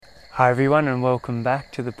Hi everyone and welcome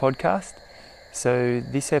back to the podcast. So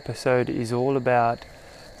this episode is all about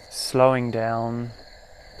slowing down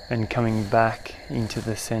and coming back into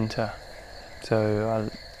the center. So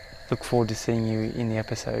I look forward to seeing you in the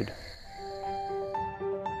episode.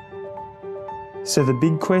 So the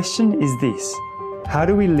big question is this: how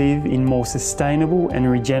do we live in more sustainable and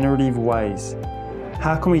regenerative ways?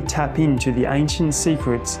 How can we tap into the ancient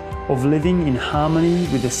secrets of living in harmony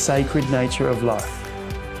with the sacred nature of life?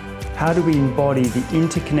 How do we embody the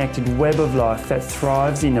interconnected web of life that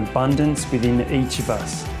thrives in abundance within each of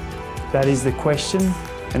us? That is the question,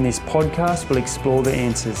 and this podcast will explore the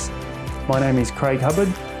answers. My name is Craig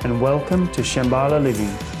Hubbard, and welcome to Shambhala Living.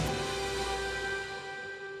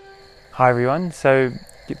 Hi everyone. So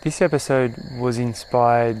this episode was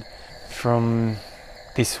inspired from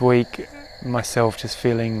this week, myself just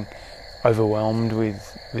feeling overwhelmed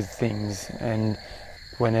with things, and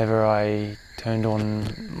whenever I turned on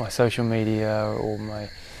my social media or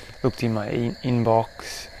looked in my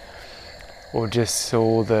inbox or just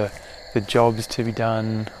saw the jobs to be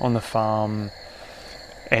done on the farm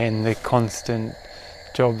and the constant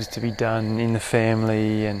jobs to be done in the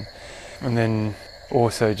family, and then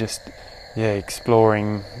also just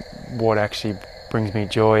exploring what actually brings me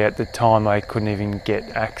joy. At the time I couldn't even get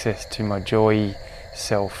access to my joy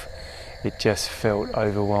self. It just felt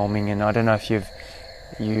overwhelming, and I don't know if you've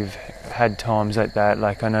had times like that.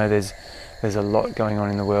 Like, I know there's a lot going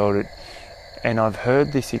on in the world, and I've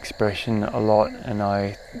heard this expression a lot, and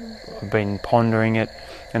I've been pondering it,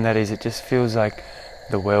 and that is, it just feels like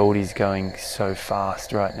the world is going so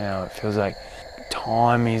fast right now. It feels like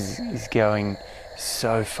time is going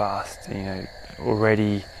so fast.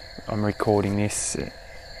 Already I'm recording this,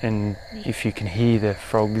 and if you can hear the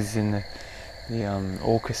frogs in the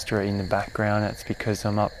orchestra in the background, that's because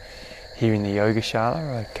I'm up here in the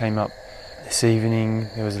Yogashala. I came up this evening.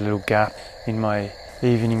 There was a little gap in my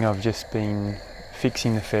evening. I've just been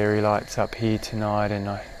fixing the fairy lights up here tonight, and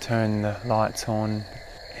I turned the lights on,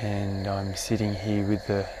 and I'm sitting here with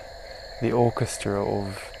the orchestra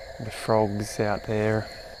of the frogs out there,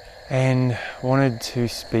 and wanted to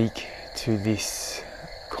speak to this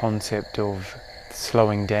concept of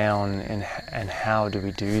slowing down and how do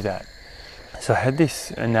we do that. So I had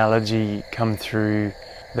this analogy come through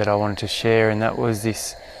that I wanted to share, and that was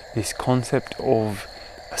this concept of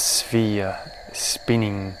a sphere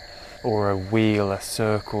spinning, or a wheel, a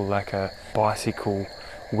circle, like a bicycle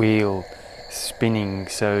wheel spinning.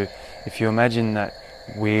 So if you imagine that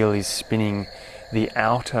wheel is spinning, the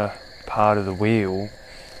outer part of the wheel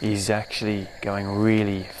is actually going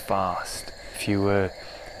really fast. If you were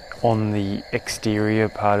on the exterior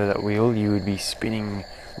part of that wheel, you would be spinning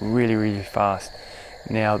really, really fast.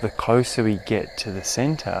 Now, the closer we get to the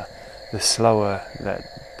center, the slower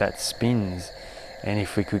that spins. And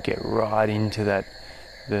if we could get right into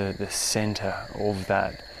the center of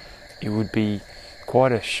that, it would be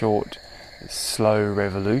quite a short, slow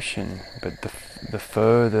revolution. But the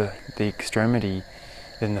further the extremity,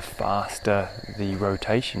 then the faster the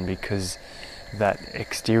rotation, because that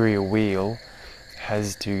exterior wheel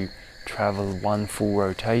has to travel one full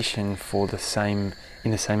rotation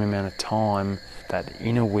in the same amount of time that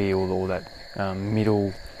inner wheel, or that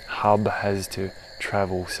middle hub, has to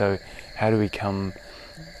travel. So how do we come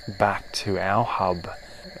back to our hub,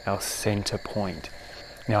 our center point?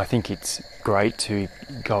 Now, I think it's great to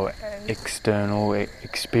go external,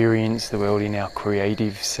 experience the world in our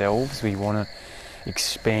creative selves. We want to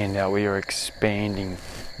expand out. We are expanding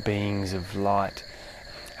beings of light.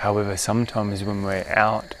 However, sometimes when we're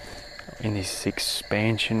out in this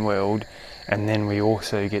expansion world, and then we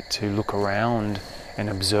also get to look around and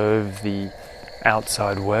observe the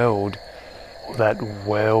outside world, that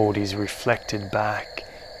world is reflected back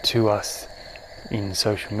to us in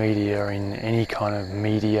social media, or in any kind of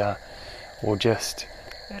media, or just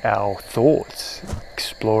our thoughts,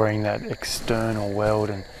 exploring that external world.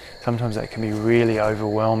 And sometimes that can be really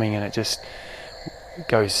overwhelming, and it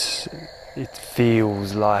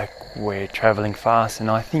feels like we're traveling fast. And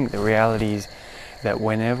I think the reality is that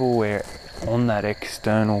whenever we're on that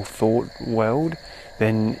external thought world,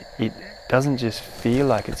 then it doesn't just feel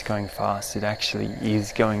like it's going fast, it actually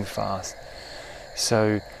is going fast.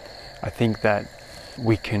 So I think that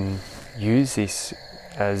we can use this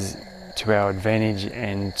as to our advantage,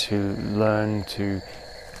 and to learn to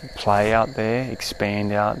play out there,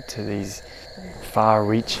 expand out to these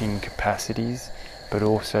far-reaching capacities, but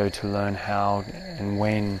also to learn how and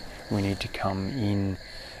when we need to come in.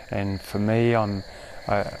 And for me, I'm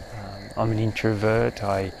an introvert.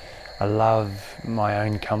 I love my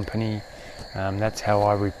own company. That's how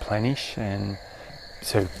I replenish. And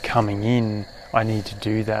so coming in, I need to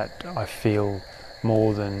do that, I feel,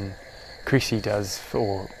 more than Chrissy does,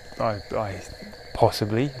 or I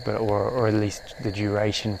possibly, but or at least the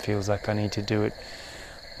duration feels like I need to do it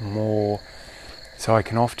more. So I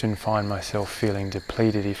can often find myself feeling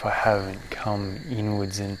depleted if I haven't come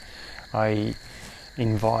inwards, and I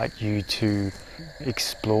invite you to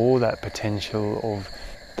explore that potential of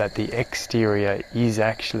that the exterior is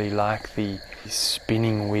actually like the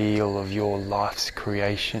spinning wheel of your life's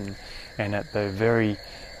creation, and at the very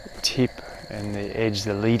tip and the edge,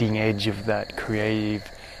 the leading edge of that creative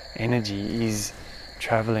energy is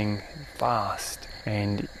travelling fast,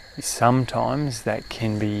 and sometimes that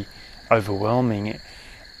can be overwhelming,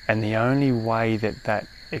 and the only way that that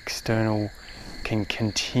external can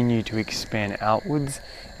continue to expand outwards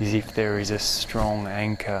is if there is a strong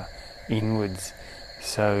anchor inwards.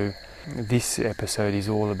 So this episode is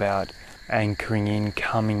all about anchoring in,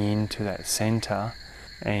 coming into that centre,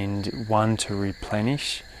 and one, to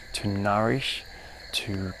replenish, to nourish,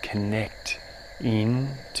 to connect in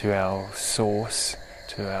to our source,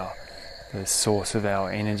 to the source of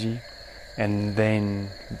our energy, and then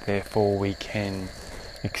therefore we can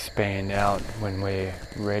expand out when we're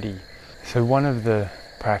ready. So one of the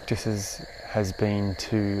practices has been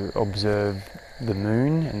to observe the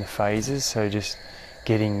moon and the phases, so just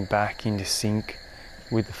getting back into sync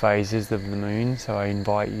with the phases of the moon. So I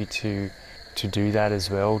invite you to do that as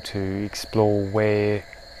well, to explore where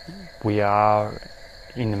we are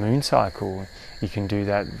in the moon cycle. You can do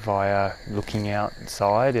that via looking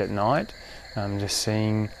outside at night, just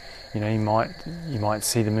seeing, you might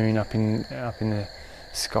see the moon up in the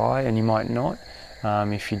sky, and you might not.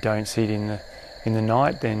 If you don't see it in the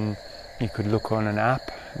night, then you could look on an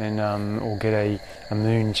app and or get a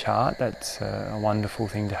moon chart. That's a wonderful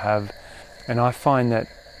thing to have. And I find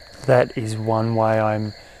that is one way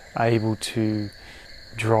I'm able to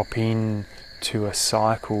drop in to a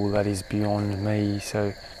cycle that is beyond me.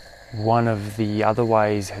 So one of the other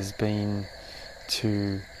ways has been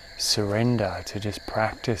to surrender, to just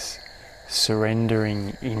practice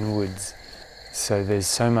surrendering inwards. So there's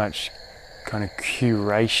so much kind of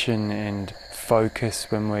curation and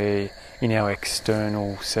focus when we're in our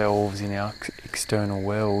external selves, in our external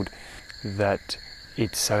world, that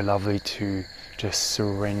it's so lovely to just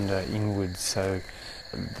surrender inwards. So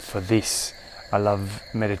for this, I love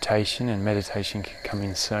meditation, and meditation can come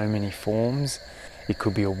in so many forms. It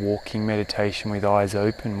could be a walking meditation with eyes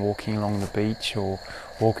open, walking along the beach or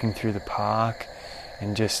walking through the park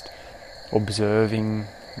and just observing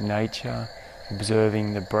nature,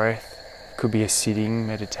 observing the breath. It could be a sitting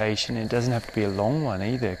meditation. It doesn't have to be a long one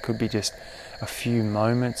either. It could be just a few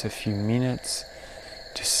moments, a few minutes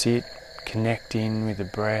to sit, connect in with the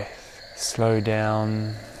breath, slow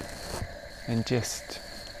down and just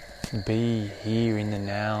be here in the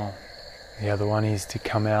now. The other one is to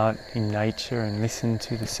come out in nature and listen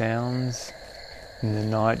to the sounds. In the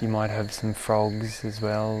night you might have some frogs as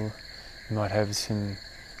well. You might have some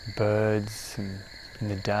birds, and in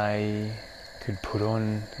the day you could put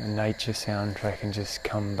on a nature soundtrack and just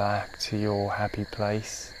come back to your happy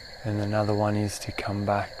place. And another one is to come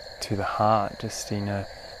back to the heart, just in a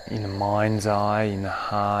mind's eye, in the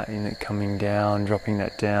heart, in it coming down, dropping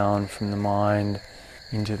that down from the mind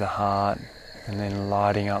into the heart, and then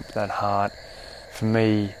lighting up that heart. For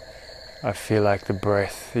me, I feel like the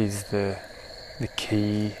breath is the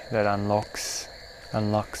key that unlocks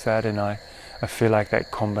that, and I feel like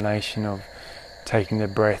that combination of taking the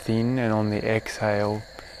breath in and on the exhale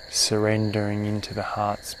surrendering into the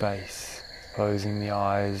heart space, closing the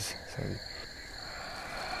eyes.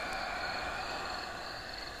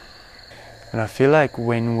 And I feel like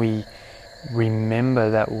when we remember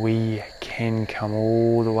that we can come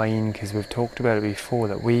all the way in, because we've talked about it before,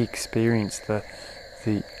 that we experience the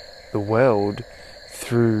world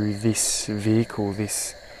through this vehicle,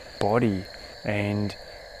 this body, and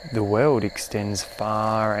the world extends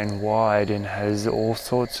far and wide and has all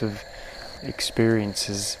sorts of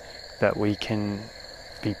experiences that we can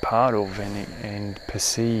be part of and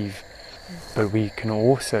perceive, but we can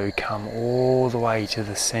also come all the way to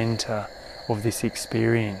the center of this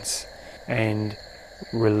experience and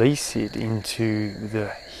release it into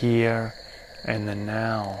the here and the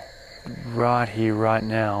now. Right here, right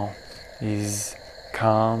now is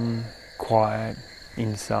calm, quiet,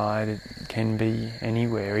 inside. It can be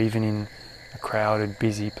anywhere, even in a crowded,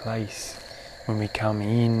 busy place. When we come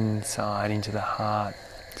inside into the heart,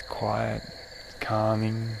 it's quiet,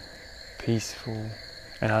 calming, peaceful.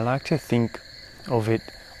 And I like to think of it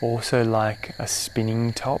also like a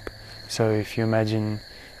spinning top. So if you imagine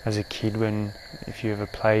as a kid, if you ever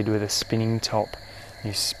played with a spinning top,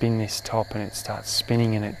 you spin this top and it starts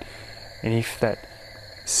spinning, and And if that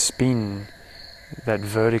spin, that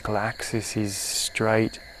vertical axis is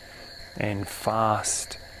straight and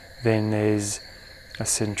fast, then there's a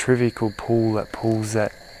centrifugal pull that pulls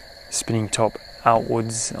that spinning top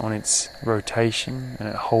outwards on its rotation, and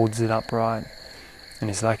it holds it upright, and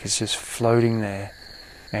it's like it's just floating there.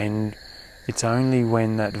 And it's only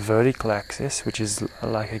when that vertical axis, which is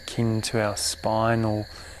like akin to our spine or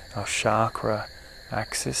our chakra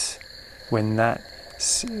axis, when that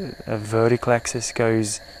vertical axis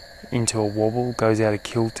goes into a wobble, goes out of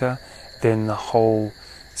kilter, then the whole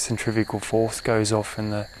centrifugal force goes off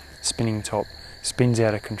and the spinning top spins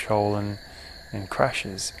out of control and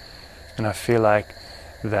crashes. And I feel like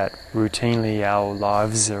that routinely our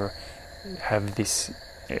lives have this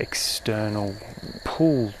external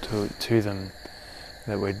pull to them,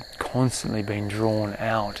 that we're constantly being drawn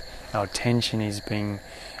out. Our attention is being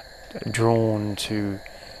drawn to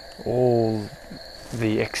all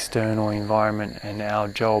the external environment, and our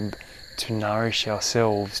job to nourish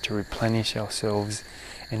ourselves, to replenish ourselves,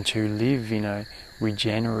 and to live in a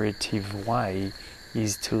regenerative way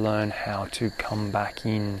is to learn how to come back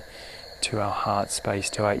in to our heart space,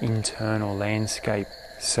 to our internal landscape.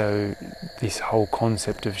 So this whole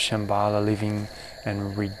concept of Shambhala living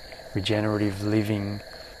and regenerative living,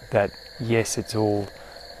 that yes, it's all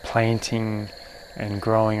planting and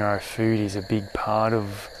growing our food is a big part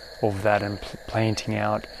of that, and planting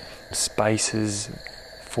out spaces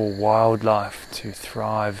for wildlife to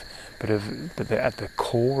thrive, but at the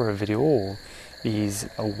core of it all is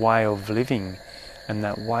a way of living, and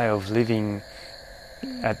that way of living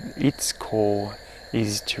at its core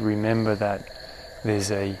is to remember that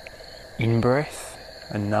there's a in-breath,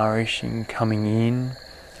 a nourishing coming in,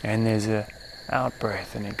 and there's a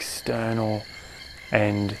out-breath, an external.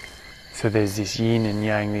 And so there's this yin and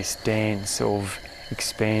yang, this dance of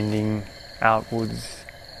expanding outwards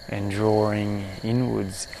and drawing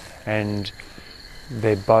inwards, and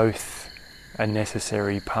they're both a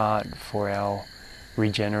necessary part for our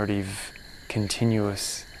regenerative,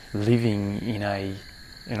 continuous living in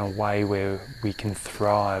a way where we can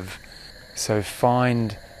thrive. So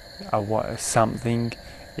find something.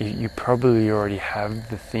 You probably already have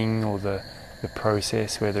the thing or the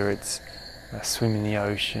process, whether it's a swim in the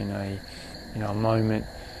ocean, a moment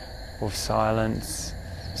of silence,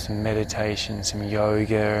 some meditation, some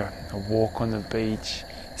yoga, a walk on the beach,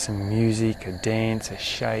 some music, a dance, a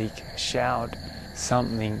shake, a shout,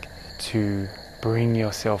 something to bring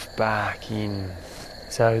yourself back in.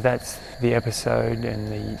 So that's the episode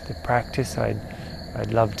and the practice.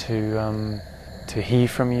 I'd love to hear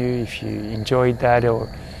from you if you enjoyed that, or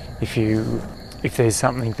if there's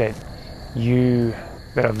something that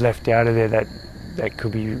I've left out of there that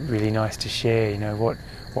could be really nice to share.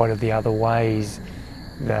 What are the other ways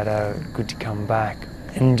that are good to come back?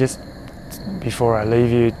 And just before I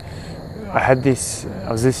leave you, I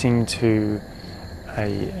was listening to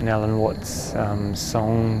an Alan Watts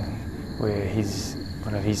song where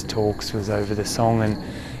one of his talks was over the song,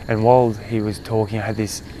 and while he was talking I had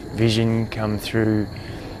this vision come through,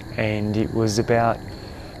 and it was about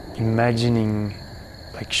imagining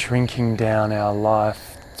like shrinking down our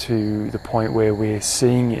life to the point where we're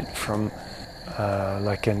seeing it from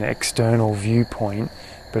like an external viewpoint,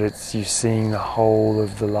 but it's you seeing the whole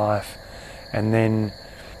of the life, and then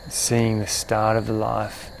seeing the start of the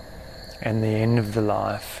life and the end of the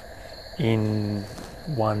life in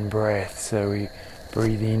one breath. So we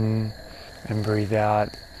breathe in and breathe out,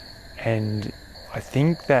 and I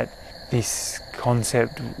think that this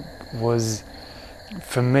concept was,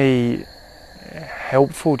 for me,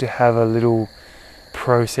 helpful to have a little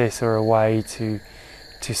process or a way to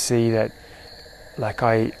see that, like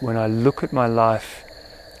when I look at my life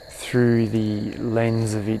through the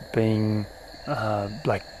lens of it being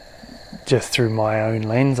like just through my own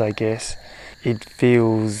lens, I guess, it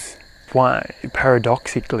feels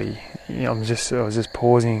paradoxically, I was just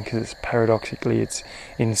pausing because it's paradoxically, it's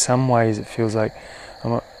in some ways it feels like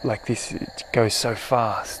this, it goes so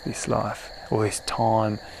fast, this life or this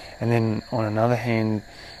time, and then on another hand,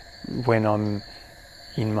 when I'm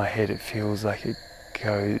in my head, it feels like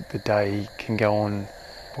the day can go on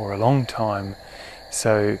for a long time.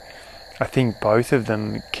 So I think both of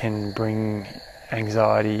them can bring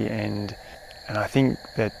anxiety, and I think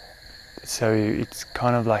that, so it's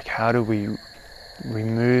kind of like, how do we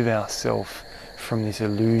remove ourselves from this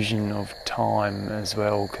illusion of time as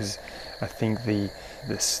well? Because I think the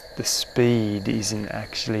speed isn't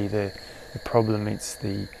actually the problem. It's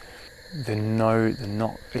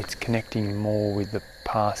it's connecting more with the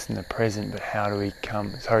past and the present, but how do we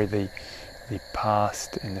the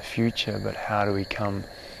past and the future, but how do we come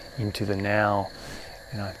into the now?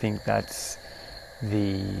 And I think that's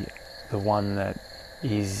the one that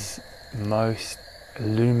is most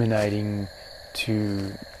illuminating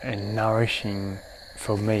to and nourishing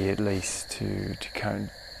for me, at least, to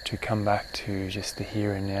come back to just the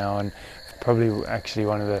here and now. And probably actually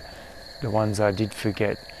one of the ones I did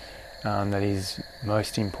forget that is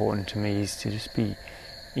most important to me is to just be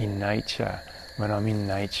in nature. When I'm in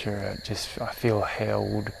nature, I feel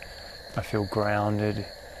held, I feel grounded,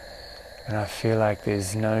 and I feel like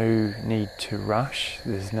there's no need to rush,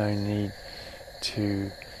 there's no need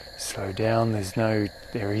to slow down,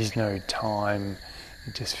 there is no time.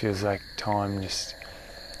 It just feels like time just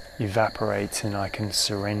evaporates and I can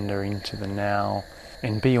surrender into the now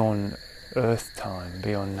and be on earth time,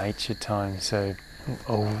 be on nature time. So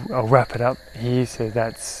I'll wrap it up here. So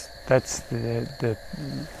that's the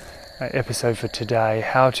episode for today,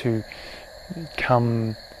 how to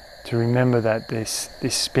come to remember that this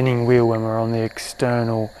spinning wheel, when we're on the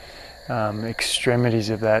external extremities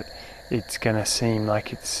of that, it's going to seem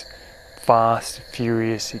like it's fast,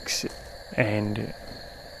 furious, and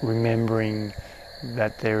remembering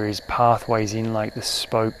that there is pathways in, like the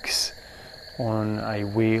spokes on a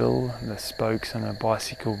wheel, the spokes on a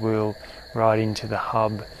bicycle wheel, right into the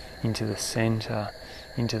hub, into the centre,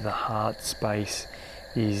 into the heart space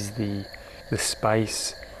is the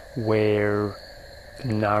space where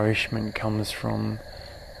the nourishment comes from.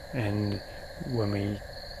 And when we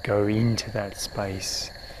go into that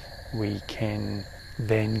space, we can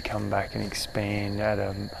then come back and expand at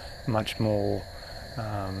a much more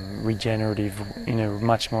regenerative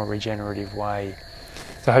way.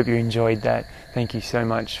 So I hope you enjoyed that. Thank you so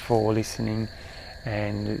much for listening,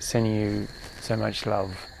 and sending you so much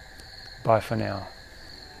love. Bye for now.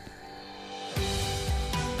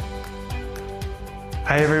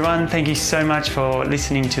 Hey everyone, thank you so much for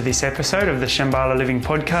listening to this episode of the Shambhala Living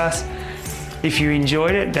Podcast. If you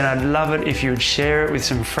enjoyed it, then I'd love it if you would share it with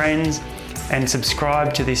some friends and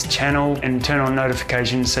subscribe to this channel and turn on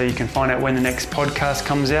notifications so you can find out when the next podcast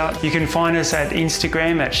comes out. You can find us at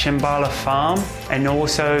Instagram at Shambhala Farm, and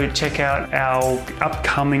also check out our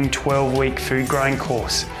upcoming 12-week food growing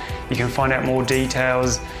course. You can find out more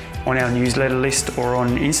details on our newsletter list or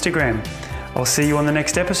on Instagram. I'll see you on the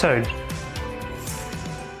next episode.